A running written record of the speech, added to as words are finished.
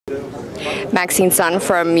Maxine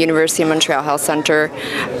from University of Montreal Health Center.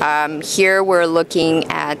 Here we're looking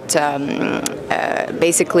at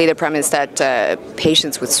basically the premise that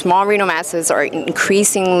patients with small renal masses are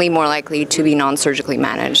increasingly more likely to be non-surgically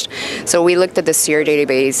managed. So we looked at the SEER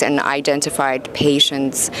database and identified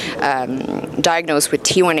patients diagnosed with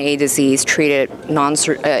T1A disease treated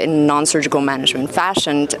in non-surgical management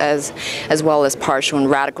fashion as well as partial and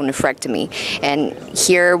radical nephrectomy. And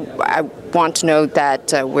here I want to note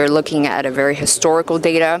that we're looking at a very historical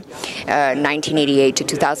data, 1988 to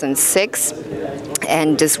 2006,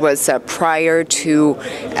 and this was prior to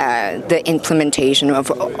the implementation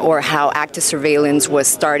of, or how active surveillance was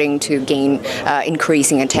starting to gain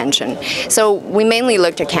increasing attention. So we mainly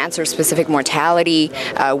looked at cancer-specific mortality.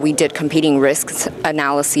 We did competing risks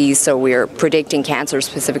analyses, so we're predicting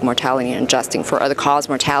cancer-specific mortality and adjusting for other cause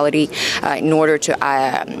mortality in order to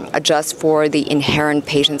adjust for the inherent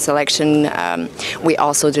patient selection. We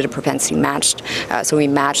also did a propensity matched, so we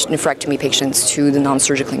matched nephrectomy patients to the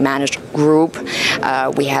non-surgically managed group.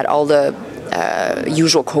 We had all the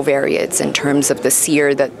usual covariates in terms of the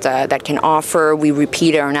SEER that can offer. We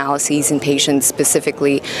repeat our analyses in patients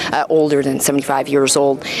specifically older than 75 years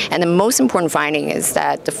old. And the most important finding is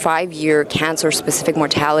that the 5-year cancer-specific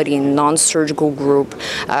mortality in the non-surgical group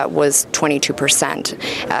was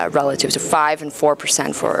 22% relative to 5 and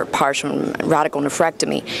 4% for partial and radical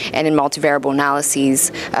nephrectomy. And in multivariable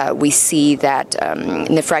analyses, we see that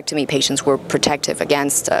nephrectomy patients were protective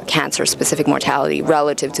against cancer-specific mortality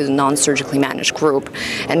relative to the non-surgically managed group.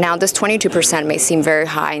 And now this 22% may seem very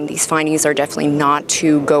high, and these findings are definitely not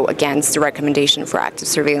to go against the recommendation for active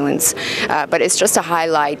surveillance, but it's just to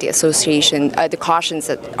highlight the association, the cautions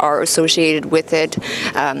that are associated with it,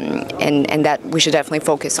 and that we should definitely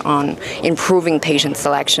focus on improving patient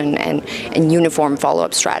selection and uniform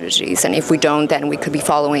follow-up strategies. And if we don't, then we could be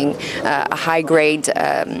following a high-grade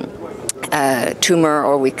tumor,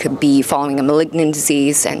 or we could be following a malignant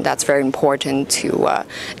disease, and that's very important to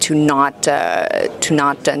not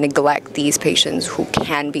neglect these patients who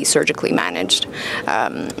can be surgically managed.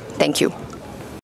 Thank you.